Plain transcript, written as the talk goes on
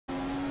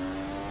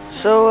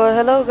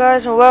Hello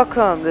guys and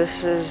welcome.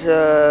 This is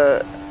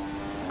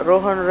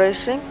Rohan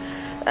Racing,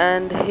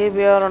 and here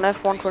we are on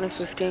F1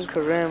 2015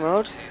 career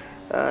mode.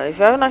 If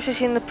you haven't actually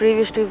seen the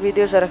previous two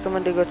videos, I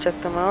recommend you go check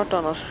them out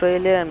on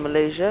Australia and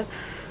Malaysia.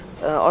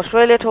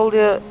 Australia told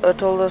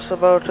us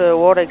about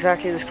what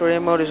exactly this career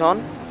mode is on,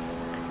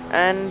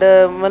 and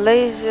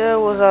Malaysia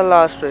was our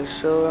last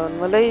race.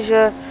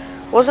 Malaysia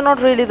was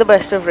not really the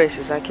best of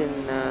races,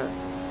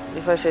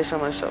 if I say so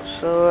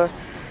myself.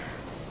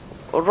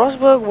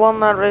 Rosberg won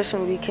that race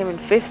and we came in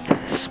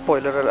fifth.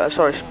 Spoiler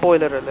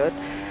alert.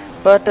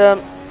 But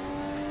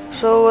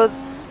so uh,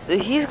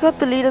 he's got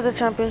the lead of the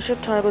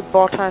championship tied with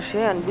Bottas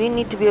here, and we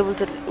need to be able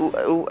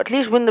to at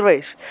least win the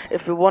race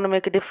if we want to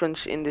make a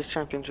difference in this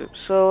championship.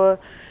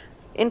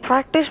 In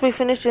practice, we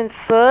finished in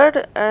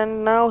third,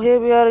 and now here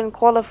we are in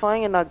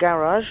qualifying in our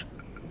garage,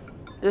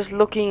 just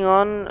looking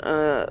on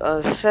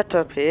a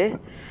setup here.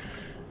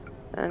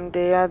 And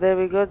yeah, there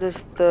we go,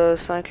 just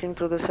cycling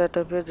through the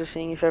setup here, just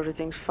seeing if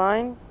everything's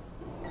fine.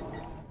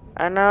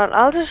 And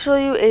I'll just show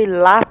you a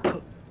lap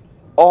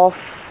of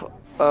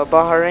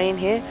Bahrain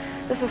here.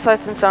 This is the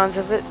sights and sounds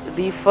of it.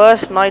 The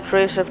first night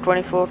race of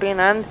 2014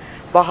 and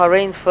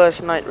Bahrain's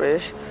first night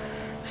race.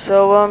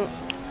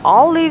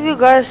 I'll leave you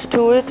guys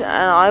to it,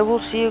 and I will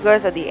see you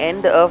guys at the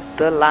end of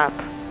the lap.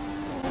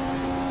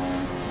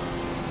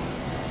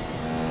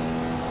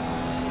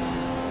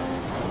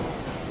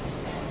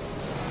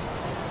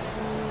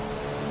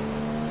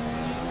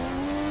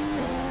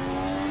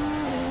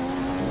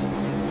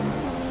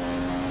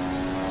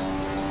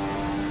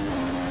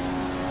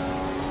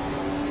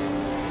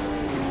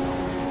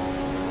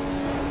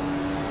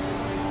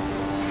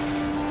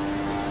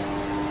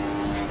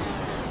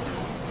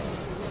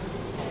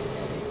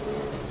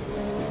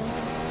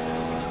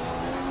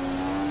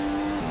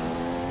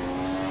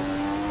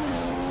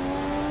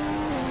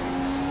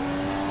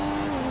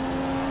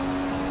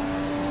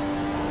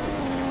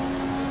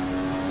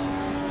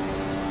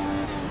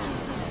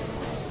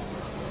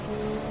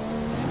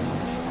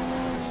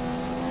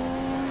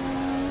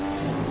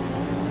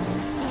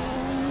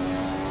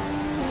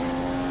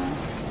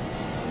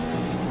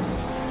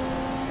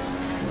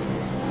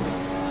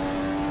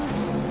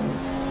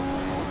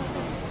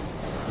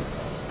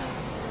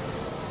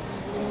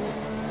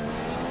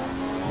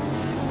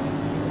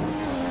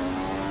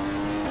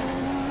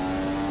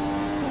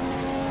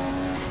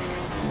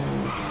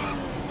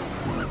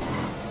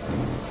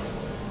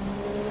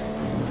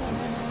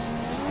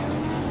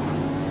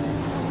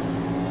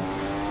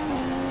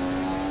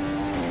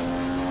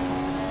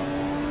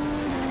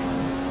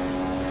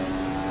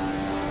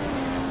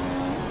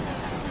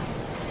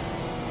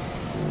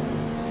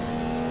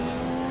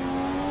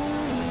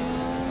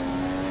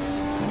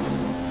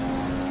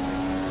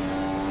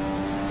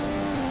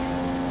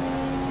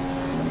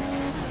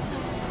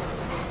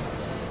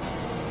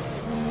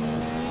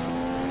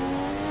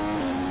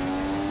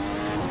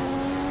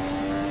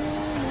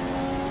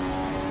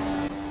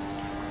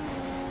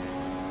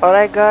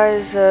 Alright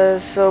guys,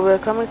 so we're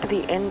coming to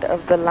the end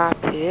of the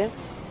lap here,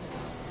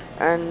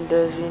 and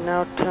as we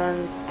now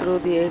turn through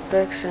the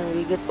apex, and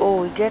we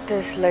get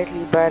a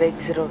slightly bad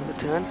exit of the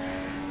turn,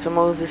 so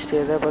move is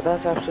stay there, but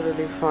that's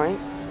absolutely fine.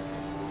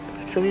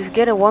 So we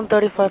get a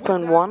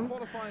 135.1,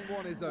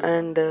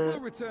 and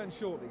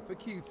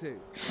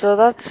so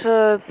that's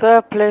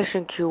third place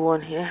in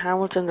Q1 here.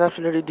 Hamilton's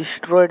absolutely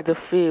destroyed the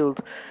field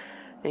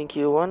in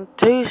Q1.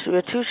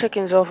 We're 2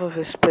 seconds off of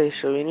his pace,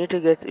 so we need to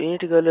go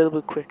a little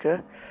bit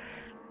quicker.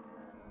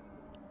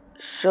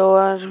 So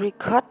as we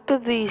cut to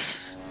the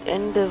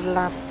end of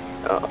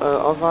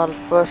our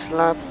first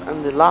lap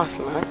and the last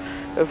lap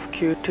of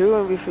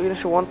Q2, and we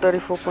finished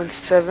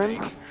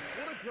 134.7.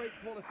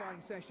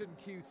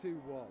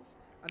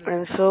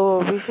 And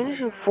so we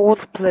finished in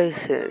 4th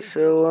place here.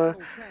 So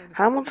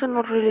Hamilton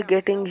not really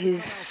getting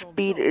his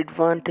speed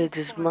advantage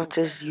as much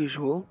as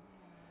usual.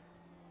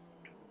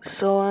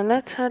 So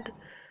let's head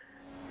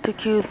to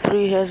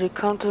Q3 here. As we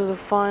come to the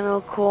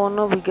final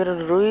corner, we get a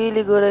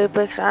really good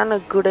apex and a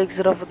good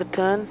exit off of the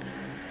turn.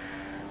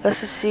 Let's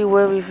just see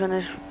where we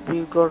finish.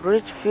 We've got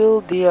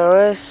Richfield,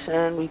 DRS,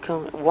 and we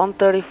come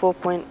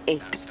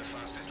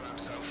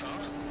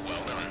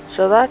 134.8.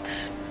 So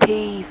that's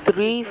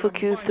P3 for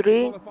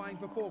Q3,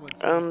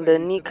 and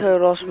Nico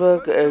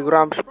Rosberg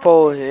grabs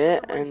pole here,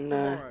 and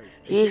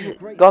he's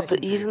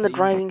in the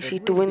driving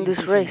seat to win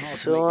this race.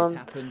 So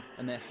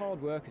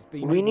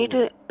we need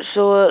to.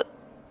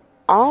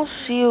 I'll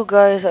see you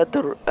guys at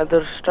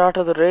the start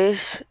of the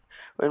race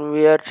when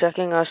we are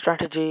checking our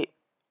strategy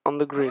on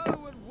the grid.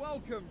 Hello and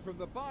welcome from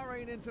the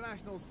Bahrain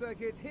International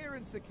Circuit here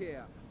in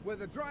Sakhir, where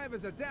the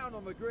drivers are down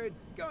on the grid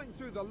going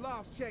through the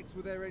last checks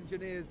with their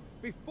engineers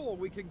before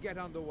we can get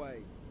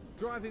underway.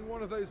 Driving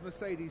one of those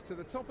Mercedes to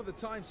the top of the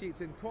timesheets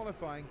in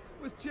qualifying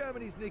was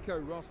Germany's Nico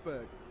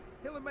Rosberg.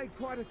 He'll have made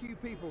quite a few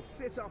people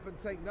sit up and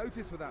take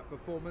notice with that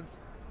performance,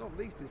 not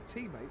least his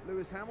teammate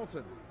Lewis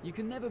Hamilton. You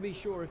can never be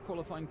sure if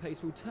qualifying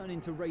pace will turn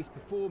into race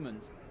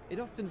performance.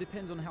 It often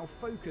depends on how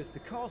focused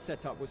the car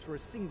setup was for a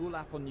single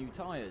lap on new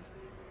tyres.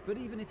 but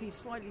even if he's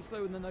slightly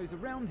slower than those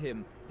around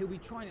him, he'll be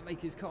trying to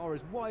make his car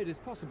as wide as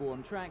possible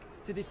on track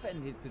to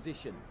defend his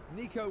position.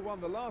 Nico won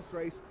the last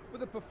race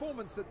with a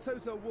performance that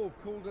Toto Wolff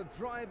called a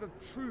drive of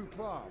true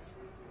class.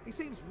 He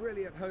seems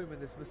really at home in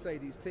this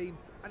Mercedes team,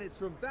 and it's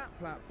from that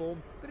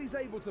platform that he's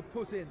able to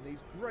put in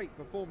these great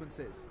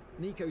performances.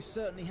 Nico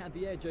certainly had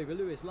the edge over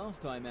Lewis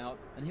last time out,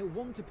 and he'll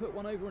want to put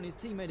one over on his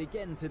teammate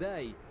again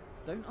today.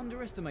 Don't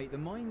underestimate the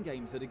mind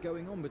games that are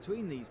going on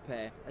between these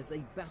pair as they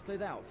battle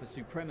it out for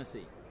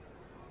supremacy.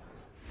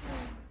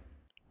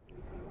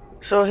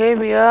 So here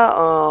we are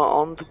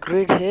on the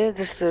grid here,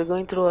 just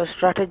going through our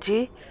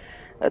strategy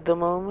at the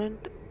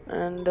moment,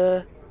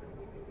 and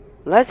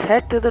let's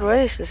head to the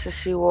race just to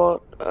see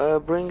what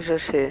brings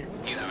us here.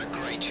 You have a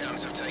great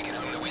chance of taking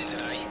home the win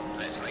today.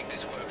 Let's make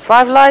this work.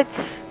 5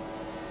 lights,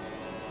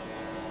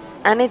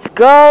 and it's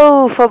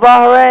go for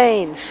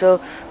Bahrain.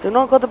 So we've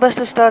not got the best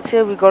of starts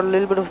here. We got a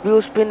little bit of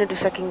wheel spin into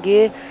second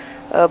gear.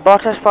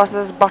 Bottas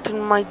passes this button,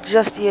 might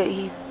just, yeah,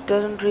 he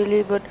doesn't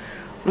really, but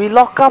we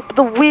lock up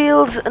the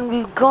wheels and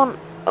we've gone,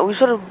 we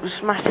sort of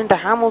smashed into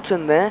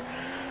Hamilton there,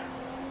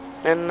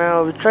 and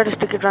now we try to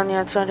stick it around the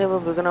outside here,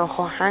 but we're gonna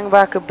hang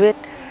back a bit,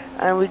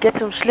 and we get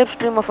some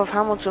slipstream off of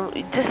Hamilton.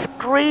 We just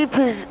scrape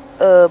his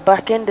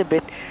back end a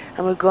bit,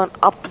 and we've gone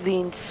up the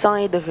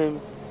inside of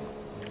him,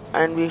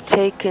 and we've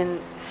taken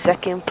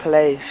second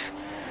place.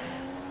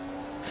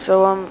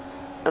 So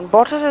and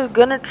Bottas is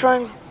gonna try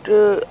and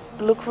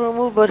look for a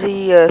move, but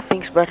he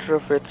thinks better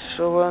of it.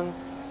 So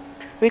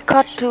we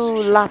cut to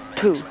lap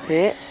 2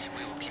 here.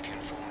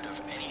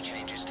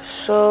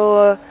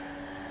 So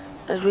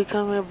as we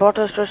come here,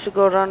 Bottas tries to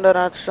go around our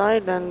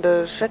outside, and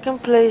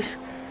second place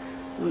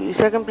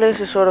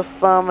is sort of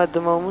firm at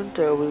the moment.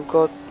 And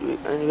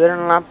we're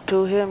in lap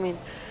 2 here. I mean,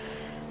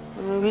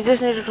 we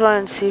just need to try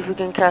and see if we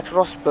can catch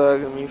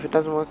Rosberg. I mean, if it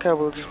doesn't work out,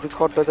 we'll just be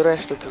caught by the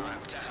rest of them.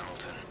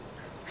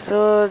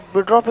 So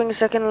we're dropping a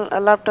second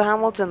lap to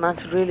Hamilton.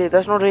 That's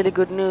not really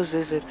good news,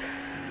 is it?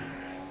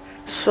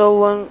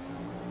 So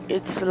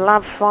it's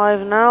lap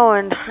 5 now,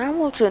 and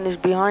Hamilton is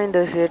behind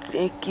us here.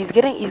 He's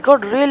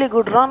got really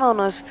good run on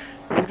us.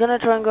 He's gonna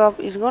try and go up.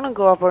 He's gonna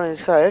go up on his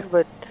side,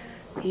 but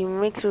he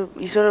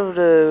sort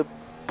of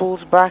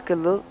pulls back a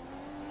little.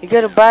 You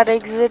get a bad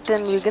exit,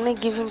 and we're gonna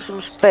give him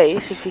some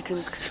space if he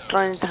can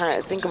try and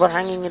think about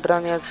hanging it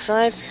around the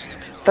outside.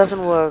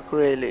 Doesn't work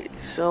really.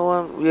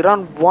 So we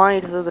run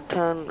wide through the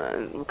turn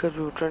because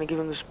we were trying to give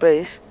him the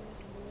space.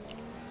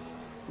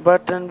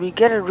 But then we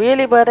get a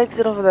really bad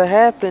exit off of the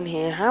hairpin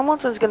here.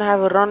 Hamilton's gonna have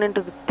a run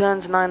into the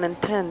turns 9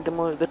 and 10,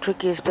 the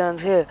trickiest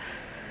turns here.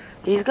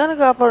 He's gonna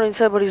go up our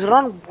inside, but he's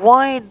run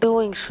wide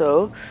doing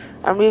so,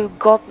 and we've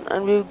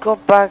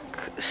got back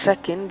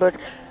second. But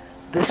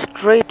the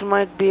straight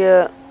might be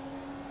a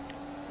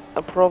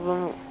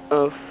problem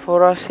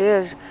for us here.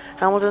 As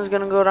Hamilton's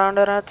gonna go around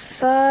our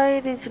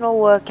outside. It's not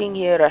working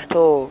here at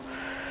all.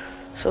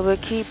 So we're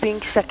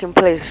keeping second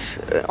place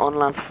on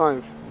lap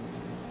 5.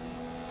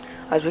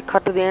 As we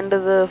cut to the end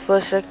of the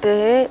first sector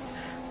here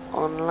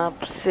on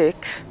lap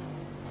 6,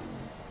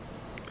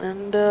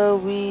 and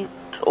we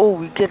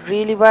get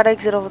really bad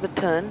exit off the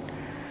turn,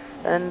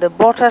 and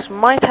Bottas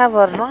might have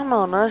a run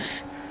on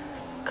us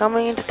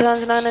coming into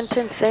turns 9 and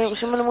 10.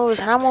 Similar move as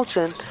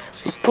Hamilton.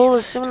 We pull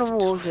a similar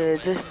move here,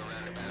 just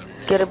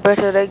get a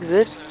better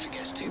exit.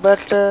 But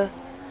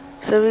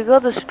so we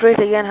got the straight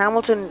again.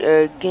 Hamilton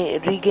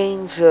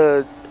regains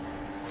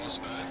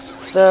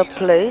third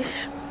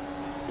place.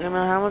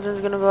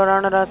 Hamilton's gonna go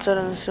around it outside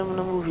in a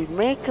similar move. We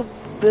make a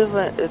bit of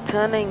a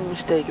turning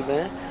mistake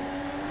there,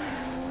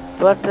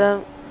 but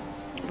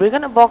we're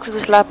gonna box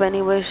this lap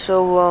anyway,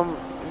 so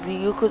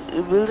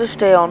we'll just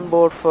stay on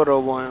board for a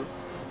while.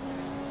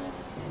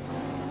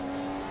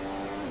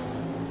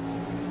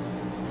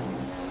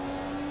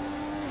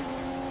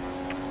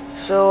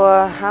 So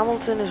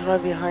Hamilton is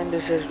right behind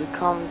us as we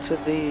come to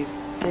the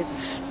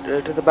pits,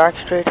 to the back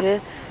straight here,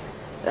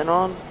 and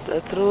on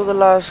through the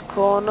last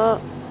corner.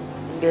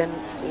 Again,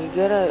 we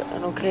get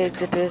an okay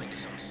exit here.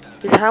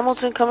 Is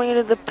Hamilton coming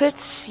into the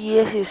pits?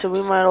 Yes, so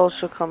we might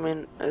also come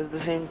in at the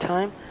same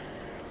time.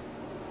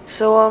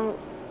 So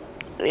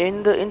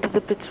into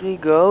the pits we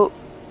go,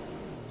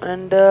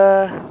 and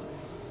we're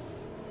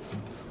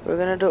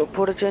gonna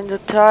put a change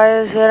of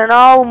tires here, and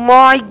oh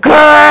my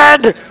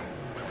god!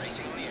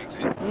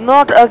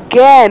 Not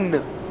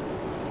again!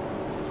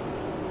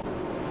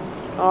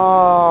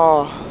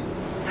 Oh,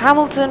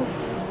 Hamilton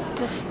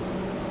just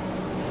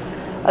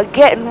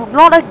again,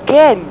 not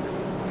again.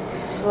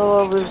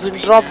 So we've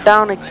been dropped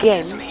down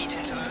again,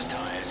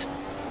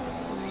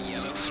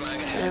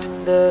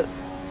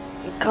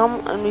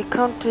 and we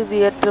come to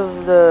the end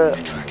of the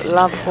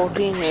lap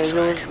 14 here.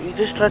 So we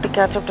just tried to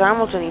catch up to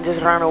Hamilton. He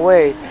just ran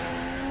away.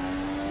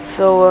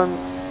 So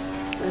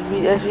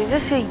as we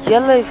just see a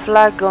yellow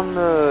flag on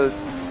the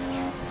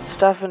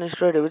stuff in his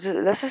radar,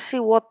 let's just see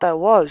what that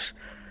was,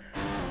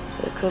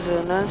 because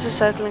now it's just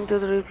cycling through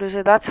the replay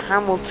here. That's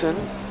Hamilton.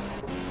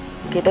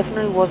 Okay,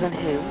 definitely wasn't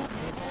him.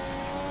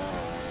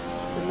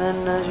 And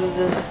then as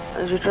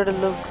we try to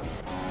look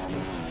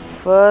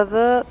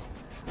further,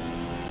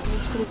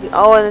 could it be?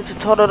 Oh, and it's a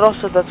Toro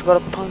Rosso that's got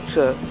a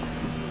puncture.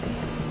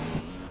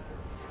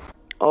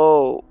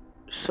 Oh,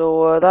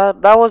 so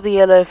that was the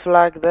yellow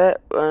flag there,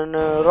 and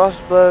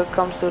Rosberg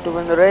comes through to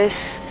win the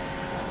race.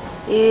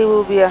 He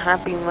will be a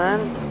happy man.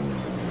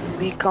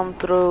 We come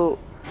through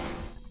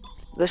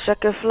the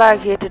checkered flag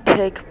here to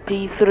take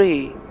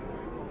P3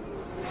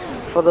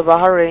 for the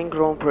Bahrain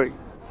Grand Prix.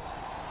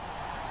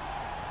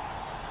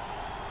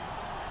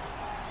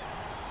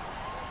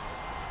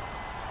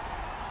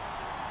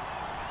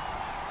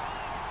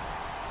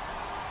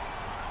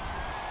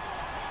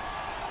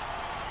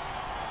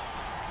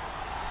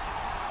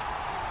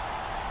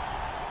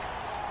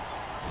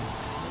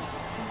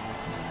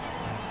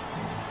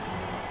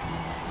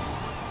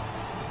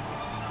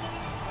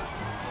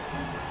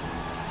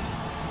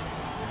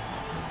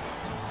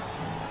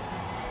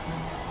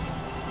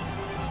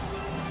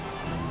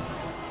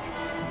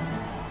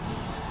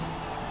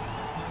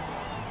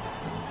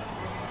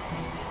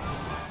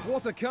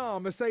 What a car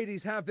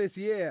Mercedes have this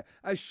year,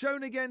 as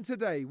shown again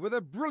today with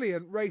a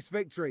brilliant race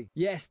victory.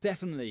 Yes,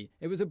 definitely.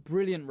 It was a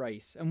brilliant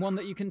race, and one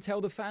that you can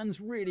tell the fans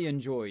really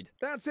enjoyed.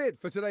 That's it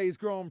for today's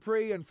Grand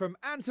Prix, and from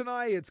Ant and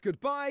I, it's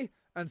goodbye,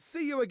 and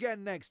see you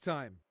again next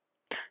time.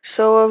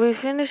 So we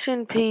finish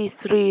in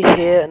P3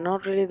 here.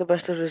 Not really the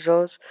best of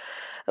results,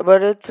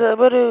 but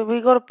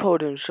we got a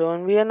podium. So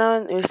and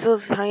we're still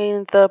hanging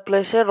in third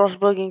place here.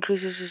 Rosberg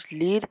increases his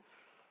lead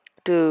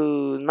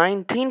to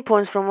 19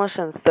 points from us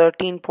and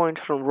 13 points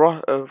from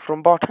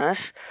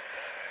Bottas.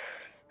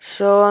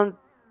 So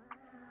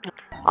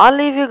I'll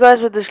leave you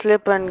guys with this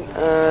clip, and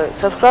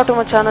subscribe to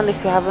my channel if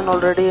you haven't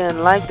already,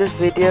 and like this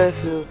video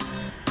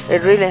if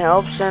it really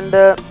helps. And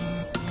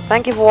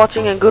thank you for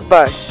watching, and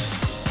goodbye.